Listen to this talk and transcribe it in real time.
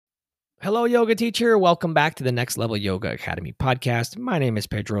Hello, yoga teacher. Welcome back to the Next Level Yoga Academy podcast. My name is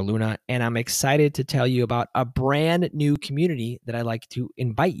Pedro Luna, and I'm excited to tell you about a brand new community that I'd like to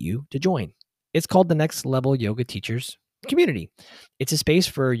invite you to join. It's called the Next Level Yoga Teachers Community. It's a space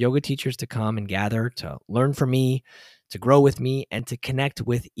for yoga teachers to come and gather, to learn from me, to grow with me, and to connect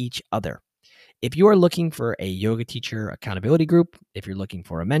with each other. If you are looking for a yoga teacher accountability group, if you're looking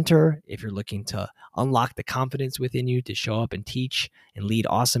for a mentor, if you're looking to unlock the confidence within you to show up and teach and lead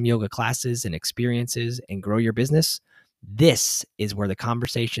awesome yoga classes and experiences and grow your business, this is where the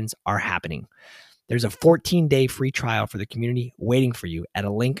conversations are happening. There's a 14-day free trial for the community waiting for you at a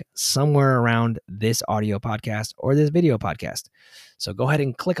link somewhere around this audio podcast or this video podcast. So go ahead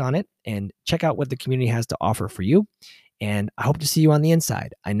and click on it and check out what the community has to offer for you. And I hope to see you on the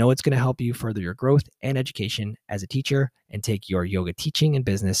inside. I know it's going to help you further your growth and education as a teacher and take your yoga teaching and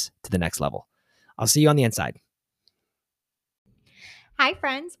business to the next level. I'll see you on the inside. Hi,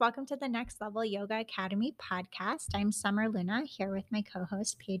 friends. Welcome to the Next Level Yoga Academy podcast. I'm Summer Luna here with my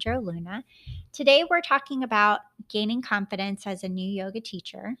co-host, Pedro Luna. Today, we're talking about gaining confidence as a new yoga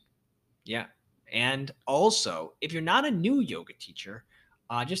teacher. Yeah. And also, if you're not a new yoga teacher,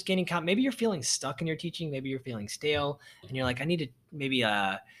 just gaining confidence, maybe you're feeling stuck in your teaching, maybe you're feeling stale, and you're like, I need to maybe,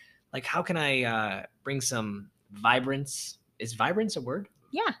 how can I bring some vibrance? Is vibrance a word?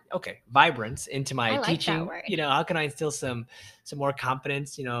 Yeah. Okay. Vibrance into my I like teaching. that word. How can I instill some more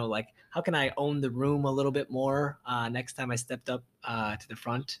confidence? How can I own the room a little bit more next time I stepped up to the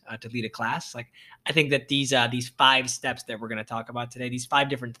front to lead a class? I think that these 5 steps that we're going to talk about today, these 5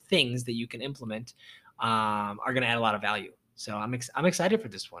 different things that you can implement, are going to add a lot of value. So I'm excited for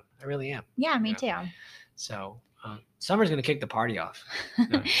this one. I really am. Yeah, me too. So Summer's going to kick the party off.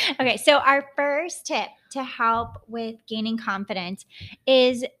 Okay, so our first tip to help with gaining confidence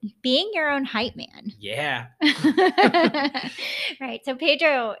is being your own hype man. Yeah. Right. So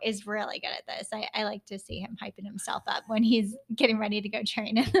Pedro is really good at this. I like to see him hyping himself up when he's getting ready to go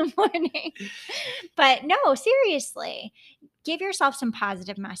train in the morning. But no, seriously, give yourself some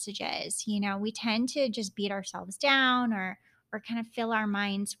positive messages. We tend to just beat ourselves down or kind of fill our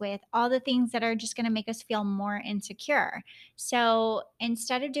minds with all the things that are just going to make us feel more insecure. So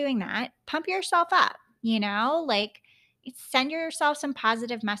instead of doing that, pump yourself up, send yourself some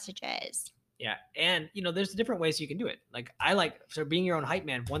positive messages. Yeah. And there's different ways you can do it. So being your own hype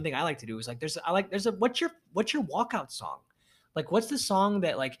man, one thing I like to do is what's your walkout song? What's the song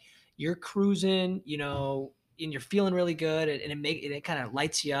that you're cruising, and you're feeling really good and it kind of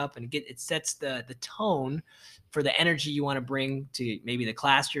lights you up and it sets the tone for the energy you want to bring to maybe the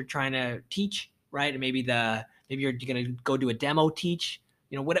class you're trying to teach, right? And maybe you're going to go do a demo teach,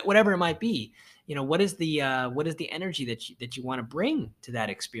 whatever it might be. What is the energy that you want to bring to that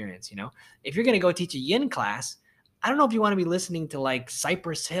experience? If you're going to go teach a yin class, I don't know if you want to be listening to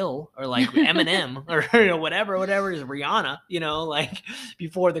Cypress Hill or Eminem or whatever is Rihanna,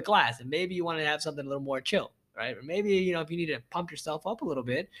 before the class. And maybe you want to have something a little more chill, right? Or maybe, if you need to pump yourself up a little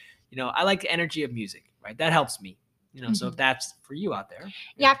bit, I like the energy of music, right? That helps me. So if that's for you out there.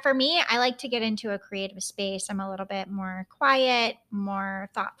 Yeah, for me, I like to get into a creative space. I'm a little bit more quiet, more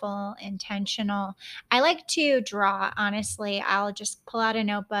thoughtful, intentional. I like to draw, honestly. I'll just pull out a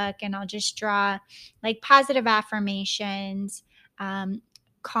notebook and I'll just draw positive affirmations,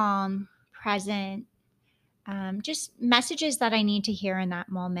 calm, present, just messages that I need to hear in that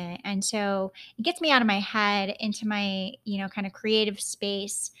moment. And so it gets me out of my head into my, kind of creative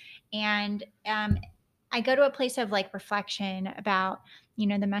space. And I go to a place of reflection about,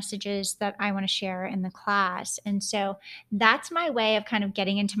 the messages that I want to share in the class. And so that's my way of kind of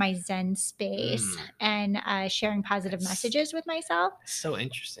getting into my Zen space and sharing positive messages with myself. So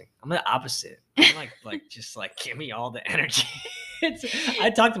interesting. I'm the opposite. I'm just give me all the energy. I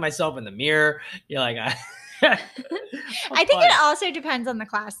talk to myself in the mirror. You're I think it also depends on the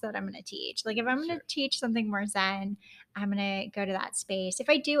class that I'm going to teach. If I'm going to teach something more Zen, I'm going to go to that space. If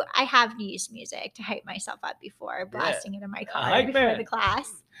I do, I have used music to hype myself up before, blasting it in my car before the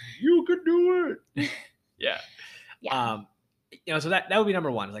class. You can do it. Yeah. Yeah. So that would be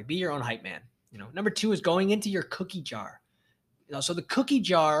number 1, is be your own hype man. Number 2 is going into your cookie jar. So the cookie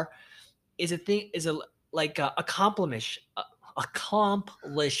jar is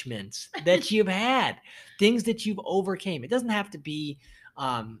accomplishments that you've had, things that you've overcame. It doesn't have to be,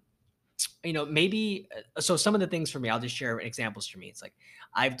 maybe. So some of the things for me, I'll just share examples for me. It's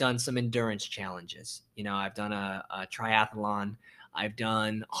I've done some endurance challenges. I've done a triathlon. I've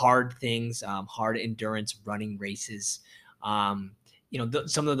done hard things, hard endurance running races. Some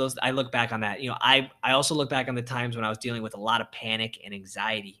of those, I look back on that. I also look back on the times when I was dealing with a lot of panic and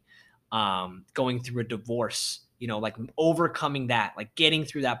anxiety, going through a divorce, like overcoming that, like getting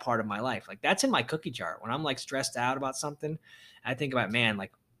through that part of my life. Like that's in my cookie jar. When I'm like stressed out about something, I think about, man,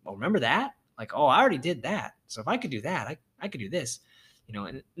 like, oh, remember that? Like, oh, I already did that. So if I could do that, I could do this,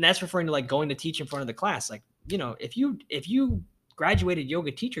 and that's referring to like going to teach in front of the class. Like, if you graduated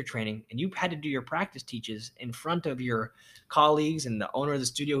yoga teacher training and you had to do your practice teaches in front of your colleagues and the owner of the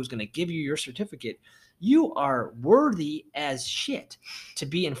studio who's going to give you your certificate, you are worthy as shit to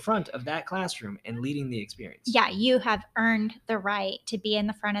be in front of that classroom and leading the experience. Yeah, you have earned the right to be in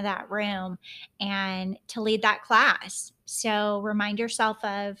the front of that room and to lead that class. So remind yourself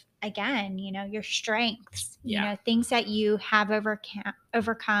of, again, your strengths, things that you have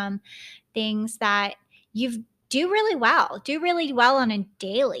overcome, things that you do really well on a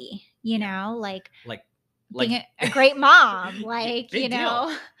daily, like being a great mom, like, big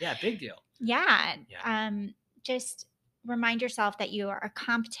deal. Yeah, big deal. Yeah. Just remind yourself that you are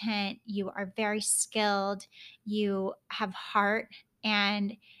competent, you are very skilled, you have heart,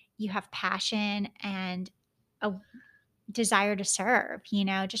 and you have passion and a desire to serve.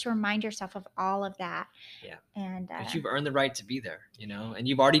 Just remind yourself of all of that. Yeah. And but you've earned the right to be there, and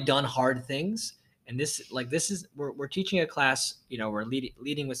you've already done hard things. And this is we're teaching a class, we're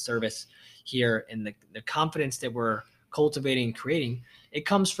leading with service here, and the confidence that we're cultivating and creating, it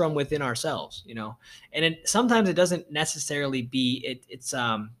comes from within ourselves, and sometimes it doesn't necessarily be it's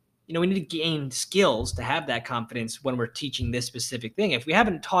we need to gain skills to have that confidence when we're teaching this specific thing. If you've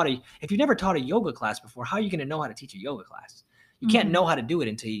never taught a yoga class before, how are you going to know how to teach a yoga class? You can't know how to do it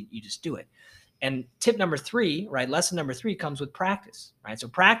until you just do it. And tip number 3, right? Lesson number 3 comes with practice, right? So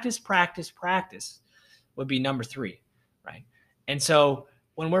practice would be number 3, right? And so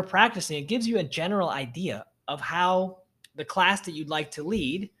when we're practicing, it gives you a general idea of how the class that you'd like to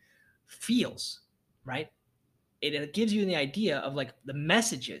lead feels, right? It gives you the idea of like the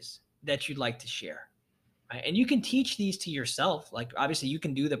messages that you'd like to share, right? And you can teach these to yourself. Like obviously you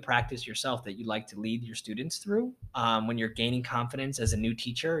can do the practice yourself that you'd like to lead your students through. When you're gaining confidence as a new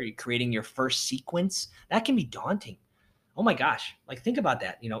teacher, or you're creating your first sequence, that can be daunting. Oh my gosh. Like think about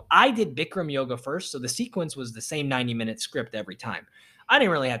that. I did Bikram yoga first. So the sequence was the same 90-minute script every time. I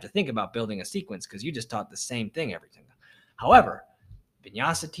didn't really have to think about building a sequence because you just taught the same thing every time. However,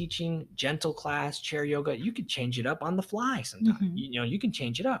 vinyasa teaching, gentle class, chair yoga, you could change it up on the fly sometimes. You can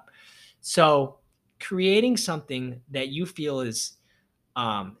change it up. So creating something that you feel is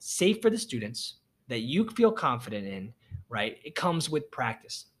safe for the students, that you feel confident in, right? It comes with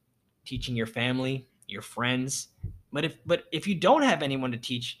practice. Teaching your family, your friends. But if you don't have anyone to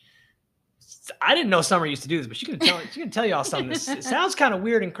teach, I didn't know Summer used to do this, but she can tell you all something. It sounds kind of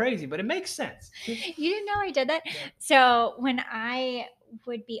weird and crazy, but it makes sense. You didn't know I did that? Yeah. So when I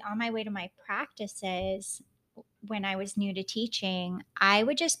would be on my way to my practices, when I was new to teaching, I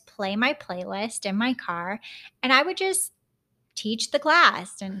would just play my playlist in my car and I would just teach the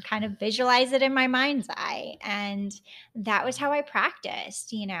class and kind of visualize it in my mind's eye. And that was how I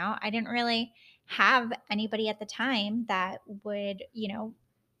practiced. I didn't really have anybody at the time that would,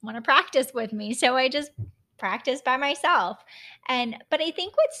 want to practice with me. So I just practiced by myself. But I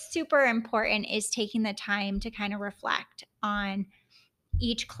think what's super important is taking the time to kind of reflect on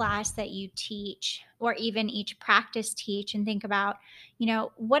each class that you teach or even each practice teach and think about,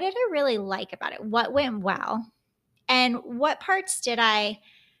 what did I really like about it? What went well? And what parts did I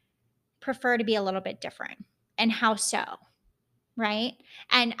prefer to be a little bit different? And how so? Right?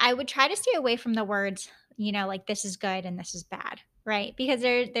 And I would try to stay away from the words, like this is good and this is bad, right? Because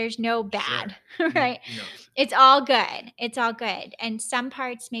there's no bad, sure. Right? No. It's all good. It's all good. And some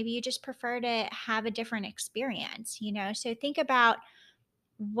parts maybe you just prefer to have a different experience, So think about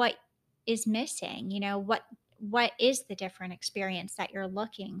what is missing, what is the different experience that you're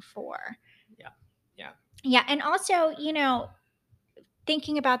looking for. Yeah. And also,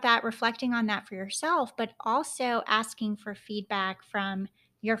 thinking about that, reflecting on that for yourself, but also asking for feedback from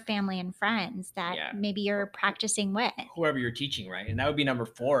your family and friends that maybe you're practicing with. Whoever you're teaching, right? And that would be number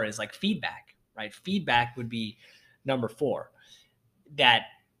 4 is like feedback, right? Feedback would be number 4. That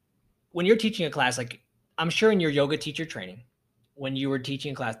when you're teaching a class, like I'm sure in your yoga teacher training, when you were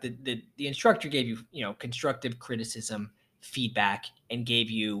teaching a class, the instructor gave you, constructive criticism, feedback, and gave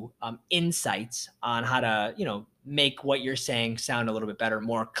you insights on how to, make what you're saying sound a little bit better,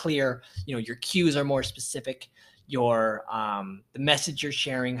 more clear. Your cues are more specific. Your the message you're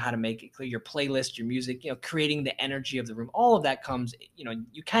sharing, how to make it clear. Your playlist, your music, creating the energy of the room. All of that comes.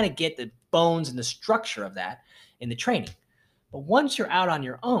 You kind of get the bones and the structure of that in the training. But once you're out on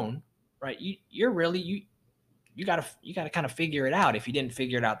your own, right? You're really you got to kind of figure it out. If you didn't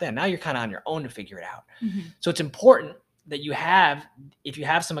figure it out then, now you're kind of on your own to figure it out. Mm-hmm. So it's important that you have, if you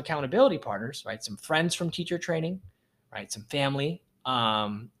have some accountability partners, right? Some friends from teacher training, right? Some family,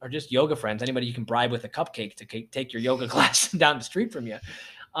 or just yoga friends, anybody you can bribe with a cupcake to take your yoga class down the street from you.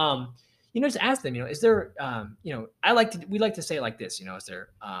 Just ask them, is there, we like to say it like this, is there,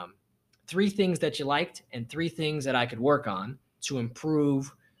 3 things that you liked and 3 things that I could work on to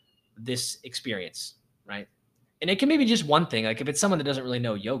improve this experience, right? And it can maybe just one thing. Like if it's someone that doesn't really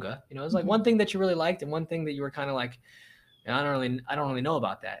know yoga, it's like one thing that you really liked and one thing that you were kind of like, I don't really know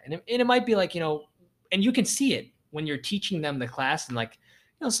about that. And it might be like, and you can see it when you're teaching them the class, and like,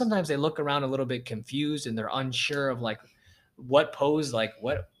 sometimes they look around a little bit confused and they're unsure of like what pose, like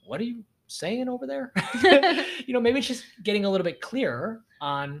what are you saying over there? Maybe it's just getting a little bit clearer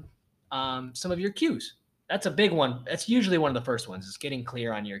on some of your cues. That's a big one. That's usually one of the first ones, is getting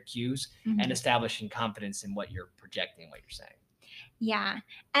clear on your cues and establishing confidence in what you're projecting, what you're saying. Yeah.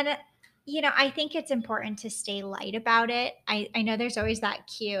 And, I think it's important to stay light about it. I know there's always that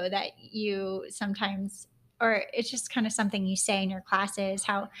cue that you sometimes, or it's just kind of something you say in your classes,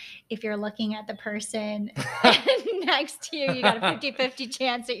 how if you're looking at the person next to you, you got a 50-50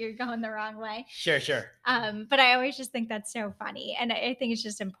 chance that you're going the wrong way. Sure. But I always just think that's so funny. And I think it's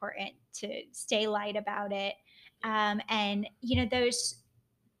just important to stay light about it. And, those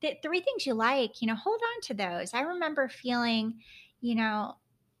the 3 things you like, hold on to those. I remember feeling,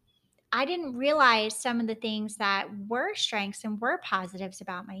 I didn't realize some of the things that were strengths and were positives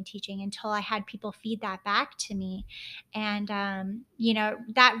about my teaching until I had people feed that back to me. And,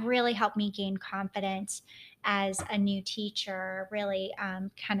 that really helped me gain confidence as a new teacher, really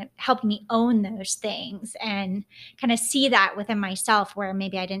kind of helped me own those things and kind of see that within myself where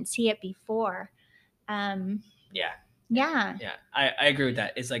maybe I didn't see it before. Yeah. Yeah. Yeah. I agree with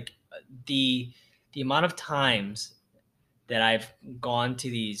that. It's like the amount of times that I've gone to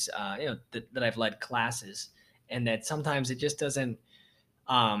these, that I've led classes, and that sometimes it just doesn't,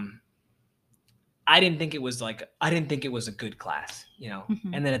 I didn't think it was a good class,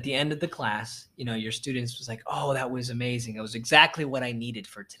 and then at the end of the class, your students was like, oh, that was amazing. It was exactly what I needed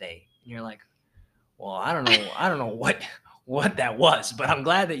for today. And you're like, well, I don't know what that was, but I'm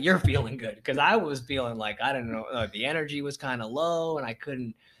glad that you're feeling good, because I was feeling like, I don't know, the energy was kind of low and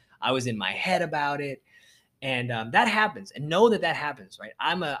I was in my head about it. And that happens, and know that happens, right?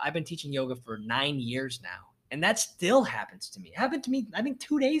 I've been teaching yoga for 9 years now, and that still happens to me. It happened to me, I think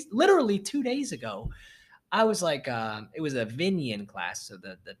literally 2 days ago. I was like, it was a Vin Yin class. So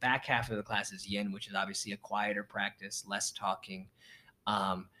the back half of the class is Yin, which is obviously a quieter practice, less talking.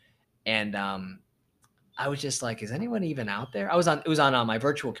 And I was just like, is anyone even out there? It was on my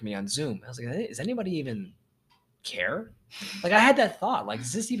virtual community on Zoom. I was like, is anybody even care? Like I had that thought, like,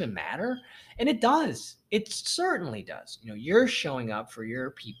 does this even matter? And it does. It certainly does. You're showing up for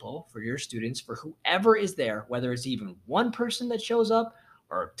your people, for your students, for whoever is there, whether it's even one person that shows up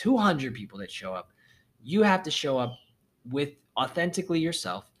or 200 people that show up. You have to show up with authentically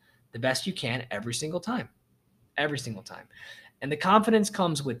yourself, the best you can every single time. And the confidence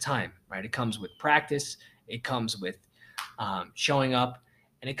comes with time, right? It comes with practice. It comes with showing up,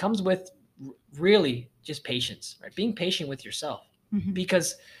 and it comes with really just patience, right? Being patient with yourself.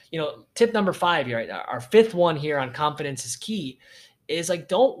 Because, tip number 5 here, right? Our 5th one here on confidence is key, is like,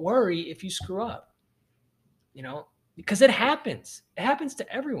 don't worry if you screw up, because it happens. It happens to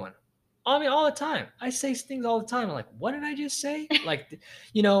everyone. I mean, all the time. I say things all the time. I'm like, what did I just say? Like,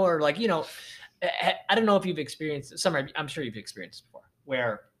 or like, I don't know if you've experienced I'm sure you've experienced before,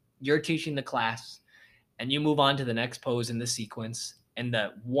 where you're teaching the class and you move on to the next pose in the sequence, and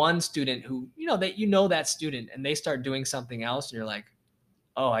the one student who, that student, and they start doing something else, and you're like,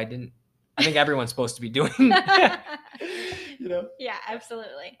 oh, I think everyone's supposed to be doing that. Yeah,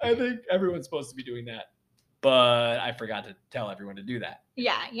 absolutely. I think everyone's supposed to be doing that, but I forgot to tell everyone to do that.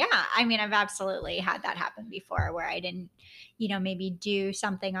 Yeah. I mean, I've absolutely had that happen before, where I didn't, maybe do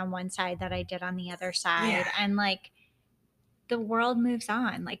something on one side that I did on the other side. Yeah. And like, the world moves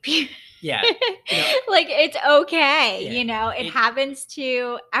on. Like, yeah, like it's okay. Yeah. It happens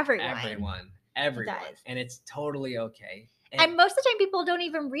to everyone. Everyone. And it's totally okay. And most of the time people don't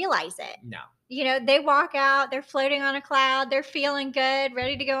even realize it. No. They walk out, they're floating on a cloud, they're feeling good,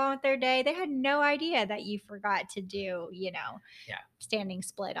 ready to go on with their day. They had no idea that you forgot to do, standing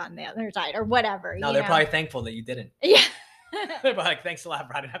split on the other side or whatever. No, they're probably thankful that you didn't. Yeah. They're probably like, thanks a lot,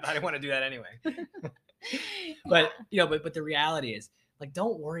 Brad. I didn't want to do that anyway. But, but the reality is, like,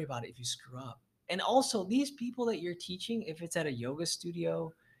 don't worry about it if you screw up. And also, these people that you're teaching, if it's at a yoga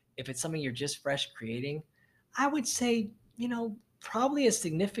studio, if it's something you're just fresh creating, I would say, probably a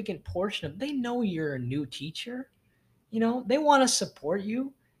significant portion of, they know you're a new teacher. They want to support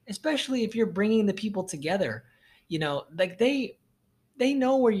you, especially if you're bringing the people together. you know, like they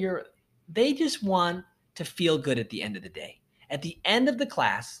know where they just want to feel good at the end of the day. At the end of the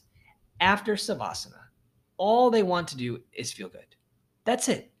class, after Savasana, all they want to do is feel good. That's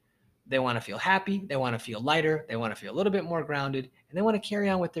it. They want to feel happy. They want to feel lighter. They want to feel a little bit more grounded, and they want to carry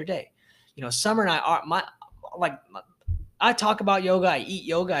on with their day. You know, Summer and I are I talk about yoga. I eat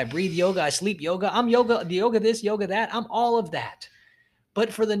yoga. I breathe yoga. I sleep yoga. I'm yoga, the yoga this, yoga that. I'm all of that.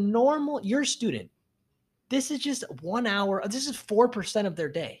 But for your student, this is just 1 hour. This is 4% of their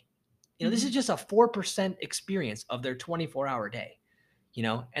day. You know, this is just a 4% experience of their 24-hour day, you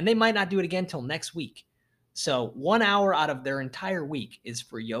know, and they might not do it again till next week. So 1 hour out of their entire week is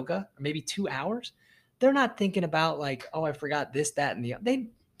for yoga, or maybe 2 hours. They're not thinking about like, oh, I forgot this, that, and the other.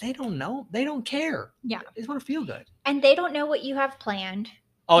 They don't know. They don't care. Yeah. They just want to feel good. And they don't know what you have planned.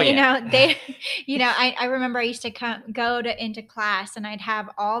 Oh, you yeah. know, I remember I used to go into class and I'd have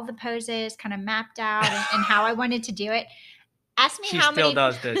all the poses kind of mapped out and how I wanted to do it. Ask me how many.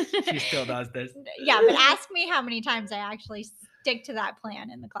 She still does this. Yeah, but ask me how many times I actually stick to that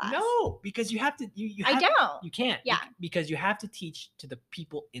plan in the class. No, because you have to. I don't. You can't. Yeah. Because you have to teach to the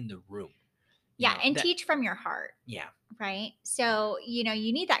people in the room. Yeah, and teach from your heart. Yeah. Right. So, you know,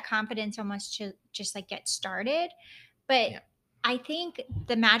 you need that confidence almost to just like get started. But I think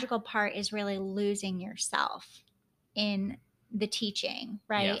the magical part is really losing yourself in the teaching,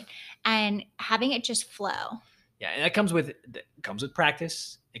 right? Yeah. And having it just flow. Yeah, and that comes with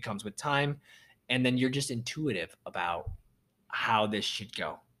practice. It comes with time, and then you're just intuitive about how this should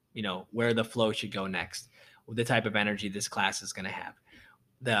go. You know, where the flow should go next, the type of energy this class is going to have.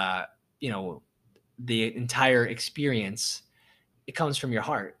 The entire experience, it comes from your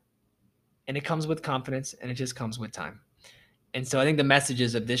heart, and it comes with confidence, and it just comes with time. And so I think the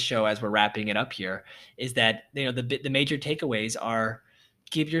messages of this show, as we're wrapping it up here, is that, you know, the major takeaways are: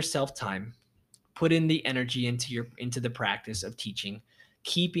 give yourself time, put in the energy into the practice of teaching.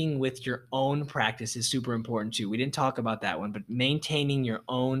 Keeping with your own practice is super important too. We didn't talk about that one, but maintaining your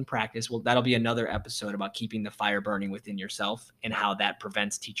own practice, well, that'll be another episode about keeping the fire burning within yourself and how that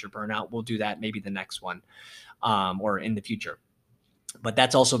prevents teacher burnout. We'll do that maybe the next one, or in the future. But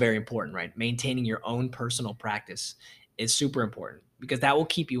that's also very important, right? Maintaining your own personal practice is super important, because that will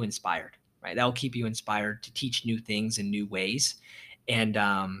keep you inspired, right? That will keep you inspired to teach new things in new ways, and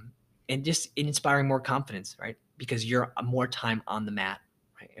just inspiring more confidence, right? Because you're more time on the mat,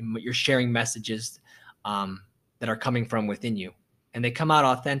 right? And you're sharing messages that are coming from within you, and they come out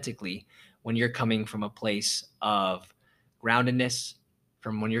authentically when you're coming from a place of groundedness,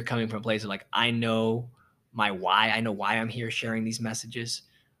 from when you're coming from a place of like, I know my why. I know why I'm here sharing these messages,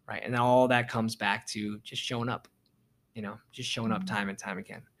 right? And all that comes back to just showing up, you know, just showing up time and time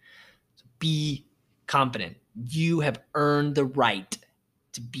again. So be confident. You have earned the right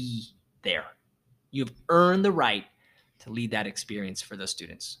to be there. You've earned the right to lead that experience for those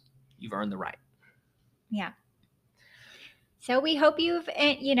students. You've earned the right. Yeah. So we hope you've,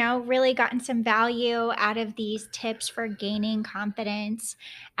 you know, really gotten some value out of these tips for gaining confidence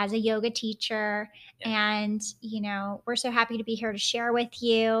as a yoga teacher. Yeah. And, you know, we're so happy to be here to share with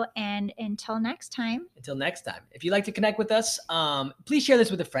you. And until next time. If you'd like to connect with us, please share this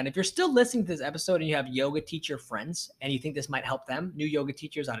with a friend. If you're still listening to this episode and you have yoga teacher friends and you think this might help them, new yoga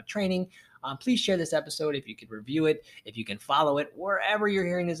teachers out of training, please share this episode. If you could review it, if you can follow it, wherever you're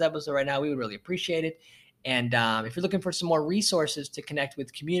hearing this episode right now, we would really appreciate it. And if you're looking for some more resources to connect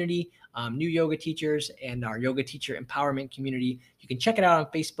with community, new yoga teachers, and our yoga teacher empowerment community, you can check it out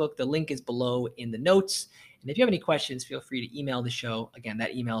on Facebook. The link is below in the notes. And if you have any questions, feel free to email the show. Again,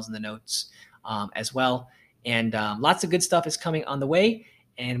 that email is in the notes as well. And lots of good stuff is coming on the way.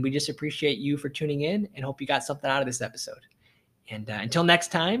 And we just appreciate you for tuning in and hope you got something out of this episode. And until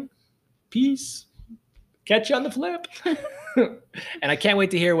next time, peace. Catch you on the flip. And I can't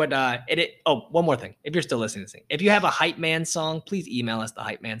wait to hear what one more thing. If you're still listening to this thing, if you have a Hype Man song, please email us the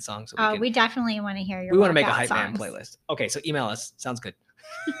Hype Man song. So we definitely want to hear your We want to make a Hype songs. Man playlist. Okay, so email us. Sounds good.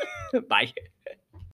 Bye.